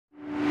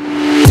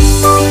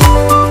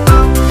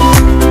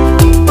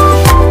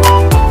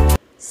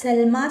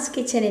സൽമാസ്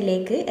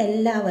കിച്ചണിലേക്ക്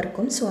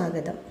എല്ലാവർക്കും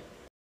സ്വാഗതം.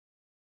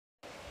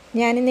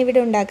 ഞാനിന്നിവിടെ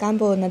ഉണ്ടാക്കാൻ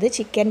പോകുന്നത്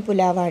ചിക്കൻ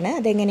പുലാവാണ്.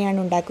 അതെങ്ങനെയാണ്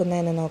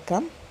ഉണ്ടാക്കുന്നതെന്ന്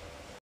നോക്കാം.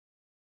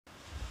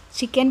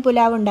 ചിക്കൻ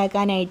പുലാവ്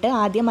ഉണ്ടാക്കാനായിട്ട്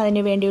ആദ്യം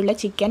അതിന് വേണ്ടിയുള്ള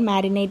ചിക്കൻ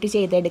മാരിനേറ്റ്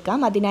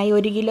ചെയ്തെടുക്കാം. അതിനായി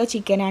 1 കിലോ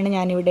ചിക്കനാണ്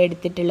ഞാനിവിടെ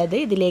എടുത്തിട്ടുള്ളത്.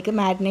 ഇതിലേക്ക്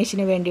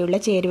മാരിനേഷന് വേണ്ടിയുള്ള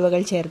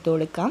ചേരുവകൾ ചേർത്ത്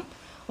കൊടുക്കാം.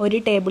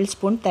 1 ടേബിൾ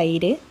സ്പൂൺ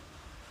തൈര്,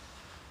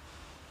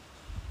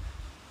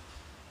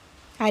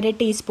 1/2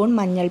 ടീസ്പൂൺ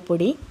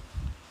മഞ്ഞൾപ്പൊടി,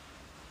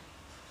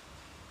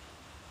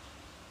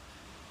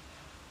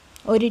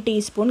 1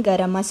 ടീസ്പൂൺ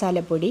ഗരം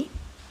മസാലപ്പൊടി,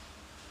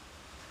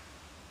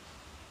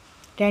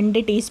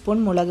 2 ടീസ്പൂൺ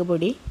മുളക്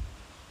പൊടി,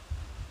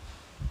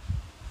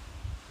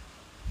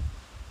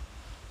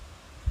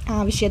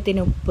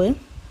 ആവശ്യത്തിന് ഉപ്പ്,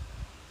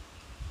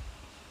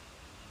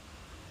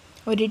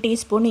 1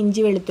 ടീസ്പൂൺ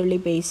ഇഞ്ചി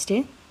വെളുത്തുള്ളി പേസ്റ്റ്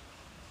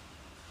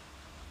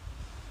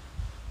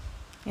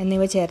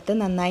എന്നിവ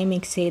ചേർത്ത് നന്നായി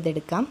മിക്സ്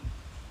ചെയ്തെടുക്കാം.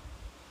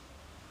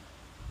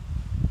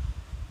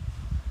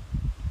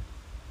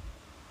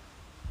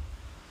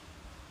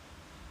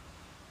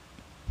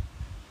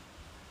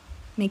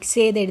 മിക്സ്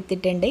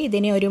ചെയ്തെടുത്തിട്ടുണ്ട്.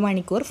 ഇതിനെ 1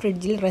 മണിക്കൂർ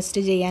ഫ്രിഡ്ജിൽ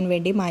റെസ്റ്റ് ചെയ്യാൻ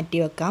വേണ്ടി മാറ്റി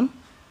വെക്കാം.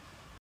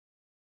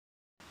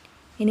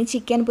 ഇനി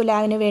ചിക്കൻ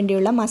പുലാവിന്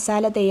വേണ്ടിയുള്ള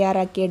മസാല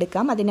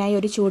തയ്യാറാക്കിയെടുക്കാം. അതിനായി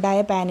ഒരു ചൂടായ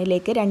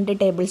പാനിലേക്ക് 2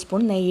 ടേബിൾ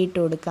സ്പൂൺ നെയ്യ് ഇട്ട്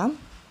കൊടുക്കാം.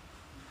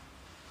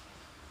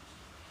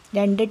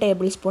 2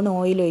 ടേബിൾ സ്പൂൺ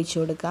ഓയിൽ ഒഴിച്ചു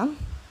കൊടുക്കാം.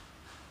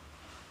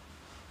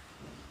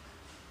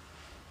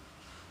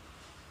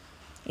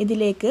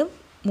 ഇതിലേക്ക്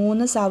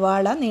 3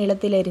 സവാള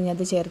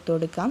നീളത്തിലരിഞ്ഞത് ചേർത്ത്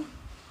കൊടുക്കാം.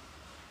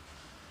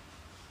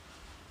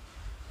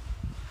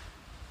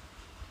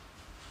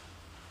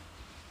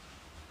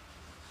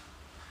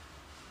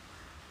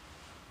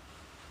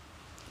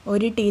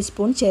 1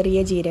 ടീസ്പൂൺ ചെറിയ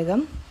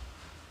ജീരകം,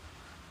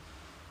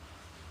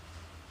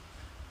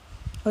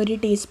 1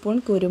 ടീസ്പൂൺ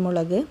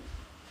കുരുമുളക്,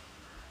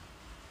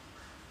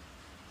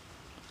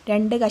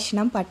 2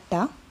 കഷ്ണം പട്ട,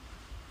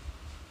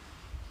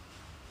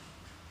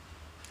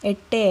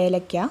 8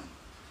 ഏലക്ക,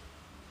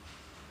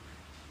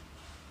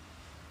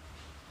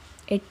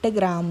 8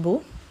 ഗ്രാമ്പൂ,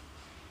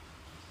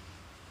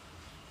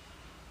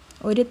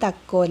 1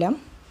 തക്കോലം,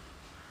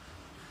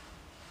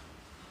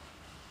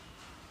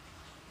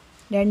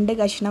 2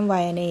 കഷ്ണം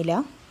വയനയില,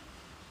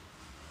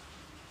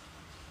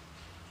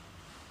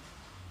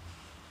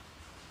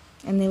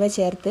 എന്നിവ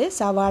ചേർത്ത്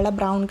സവാള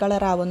ബ്രൗൺ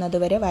കളർ ആവുന്നത്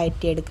വരെ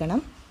വഴറ്റിയെടുക്കണം.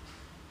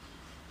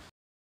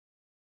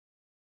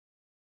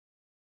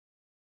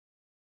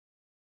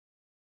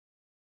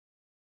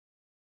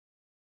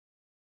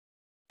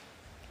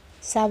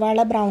 സവാള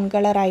ബ്രൗൺ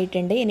കളർ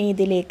ആയിട്ടുണ്ട്. ഇനി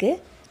ഇതിലേക്ക്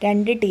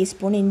 2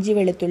 ടീസ്പൂൺ ഇഞ്ചി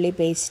വെളുത്തുള്ളി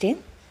പേസ്റ്റ്,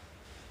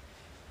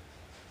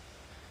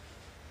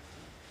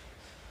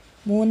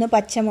 3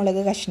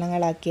 പച്ചമുളക്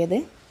കഷ്ണങ്ങളാക്കിയത്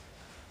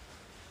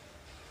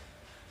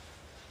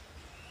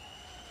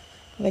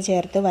ഇവ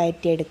ചേർത്ത്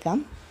വഴറ്റിയെടുക്കാം.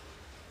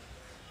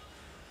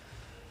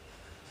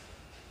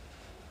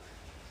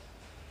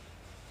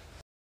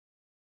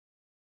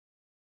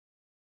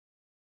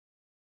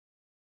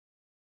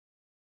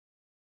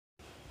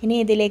 ഇനി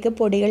ഇതിലേക്ക്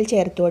പൊടികൾ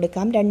ചേർത്ത്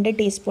കൊടുക്കാം. 2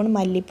 ടീസ്പൂൺ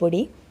മല്ലിപ്പൊടി,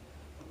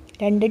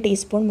 2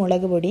 ടീസ്പൂൺ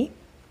മുളക് പൊടി,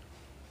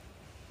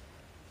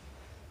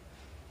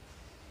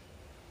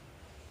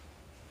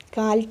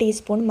 1/4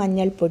 ടീസ്പൂൺ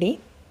മഞ്ഞൾപ്പൊടി.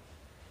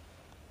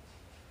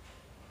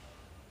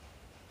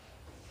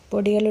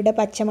 പൊടികളുടെ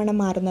പച്ചമണം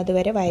മാറുന്നത്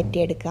വരെ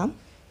വഴറ്റിയെടുക്കാം.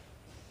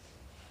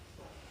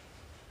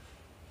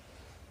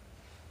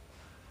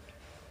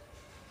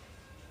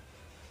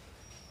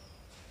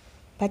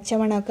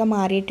 പച്ചമണമൊക്കെ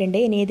മാറിയിട്ടുണ്ട്.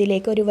 ഇനി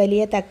ഇതിലേക്ക് ഒരു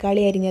വലിയ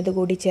തക്കാളി അരിഞ്ഞത്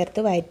കൂടി ചേർത്ത്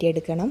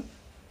വഴറ്റിയെടുക്കണം.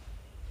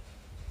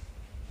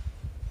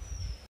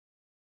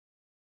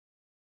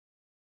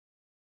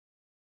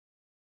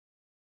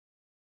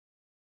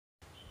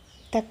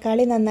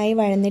 തക്കാളി നന്നായി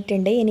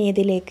വഴന്നിട്ടുണ്ട്. ഇനി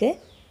ഇതിലേക്ക്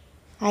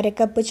 1/2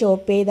 കപ്പ്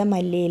ചോപ്പ് ചെയ്ത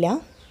മല്ലിയില,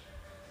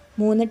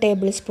 3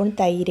 ടേബിൾ സ്പൂൺ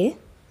തൈര്,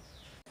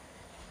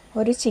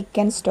 1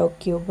 ചിക്കൻ സ്റ്റോക്ക്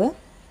ക്യൂബ്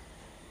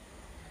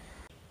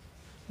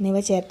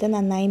എന്നിവ ചേർത്ത്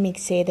നന്നായി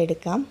മിക്സ്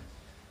ചെയ്തെടുക്കാം.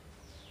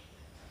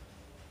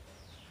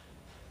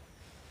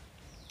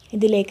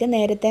 ഇതിലേക്ക്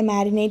നേരത്തെ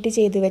മാരിനേറ്റ്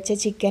ചെയ്ത് വെച്ച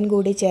ചിക്കൻ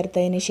കൂടി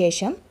ചേർത്തതിന്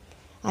ശേഷം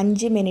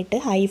 5 മിനിറ്റ്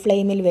ഹൈ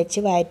ഫ്ലെയിമിൽ വെച്ച്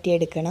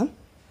വഴറ്റിയെടുക്കണം.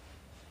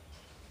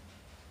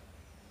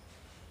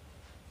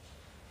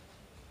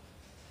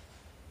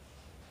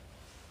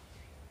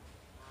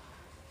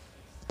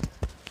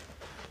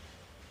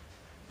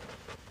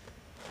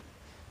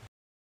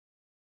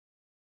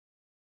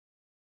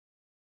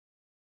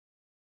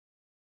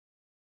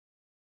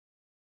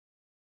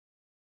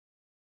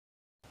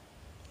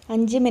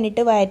 അഞ്ച്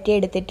മിനിറ്റ്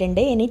വഴറ്റിയെടുത്തിട്ടുണ്ട്.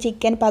 ഇനി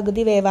ചിക്കൻ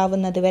പകുതി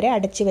വേവാവുന്നത് വരെ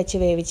അടച്ചു വെച്ച്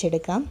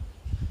വേവിച്ചെടുക്കാം.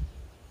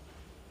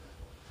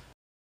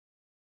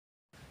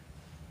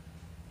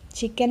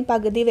 ചിക്കൻ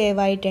പകുതി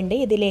വേവായിട്ടുണ്ട്.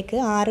 ഇതിലേക്ക്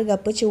 6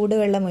 കപ്പ്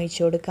ചൂടുവെള്ളം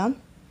ഒഴിച്ചു കൊടുക്കാം.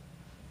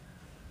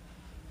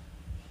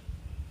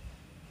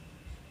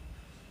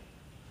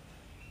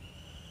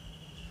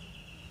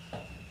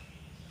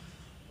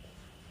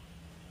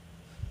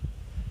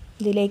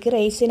 ഇതിലേക്ക്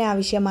റൈസിന്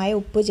ആവശ്യമായ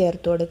ഉപ്പ്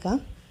ചേർത്ത് കൊടുക്കാം.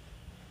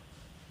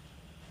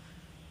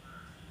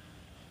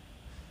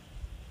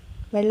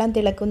 വെള്ളം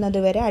തിളക്കുന്നത്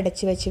വരെ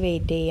അടച്ചു വെച്ച്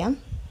വെയിറ്റ് ചെയ്യാം.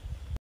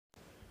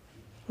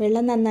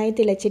 വെള്ളം നന്നായി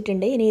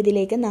തിളച്ചിട്ടുണ്ട്. ഇനി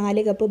ഇതിലേക്ക്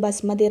 4 കപ്പ്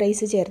ബസ്മതി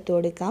റൈസ് ചേർത്ത്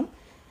കൊടുക്കാം.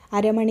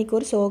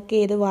 അരമണിക്കൂർ സോക്ക്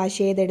ചെയ്ത് വാഷ്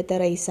ചെയ്തെടുത്ത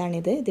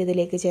റൈസാണിത്.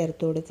 ഇതിലേക്ക്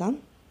ചേർത്ത് കൊടുക്കാം.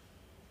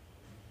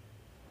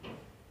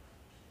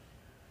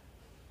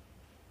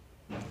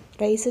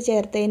 റൈസ്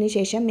ചേർത്തതിന്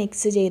ശേഷം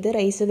മിക്സ് ചെയ്ത്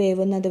റൈസ്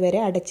വേവുന്നത് വരെ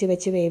അടച്ച്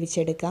വെച്ച്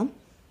വേവിച്ചെടുക്കാം.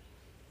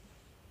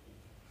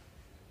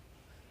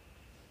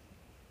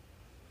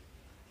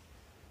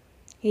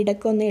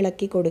 ഇടയ്ക്കൊന്ന്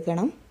ഇളക്കി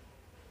കൊടുക്കണം.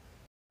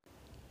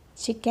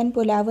 ചിക്കൻ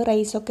പുലാവ്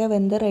റൈസൊക്കെ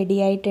വെന്ത്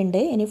റെഡിയായിട്ടുണ്ട്.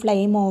 ഇനി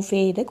ഫ്ലെയിം ഓഫ്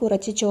ചെയ്ത്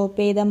കുറച്ച്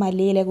ചോപ്പ് ചെയ്ത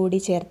മല്ലിയില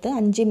കൂടി ചേർത്ത്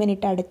 5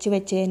 മിനിറ്റ് അടച്ചു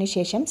വെച്ചതിന്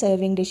ശേഷം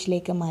സെർവിങ്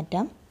ഡിഷിലേക്ക്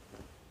മാറ്റാം.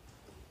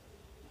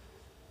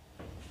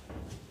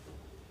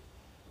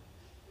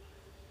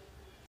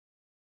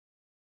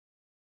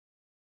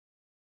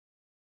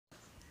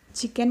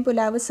 ചിക്കൻ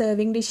പുലാവ്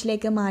സെർവിങ്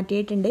ഡിഷിലേക്ക്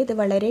മാറ്റിയിട്ടുണ്ട്. ഇത്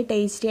വളരെ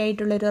ടേസ്റ്റി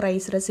ആയിട്ടുള്ളൊരു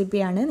റൈസ്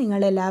റെസിപ്പിയാണ്.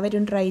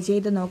 നിങ്ങളെല്ലാവരും ട്രൈ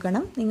ചെയ്ത്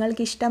നോക്കണം.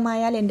 നിങ്ങൾക്ക്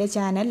ഇഷ്ടമായാൽ എൻ്റെ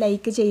ചാനൽ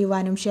ലൈക്ക്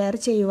ചെയ്യുവാനും ഷെയർ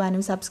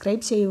ചെയ്യുവാനും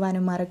സബ്സ്ക്രൈബ്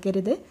ചെയ്യുവാനും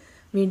മറക്കരുത്.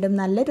 വീണ്ടും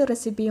നല്ലൊരു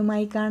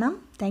റെസിപ്പിയുമായി കാണാം.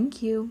 താങ്ക്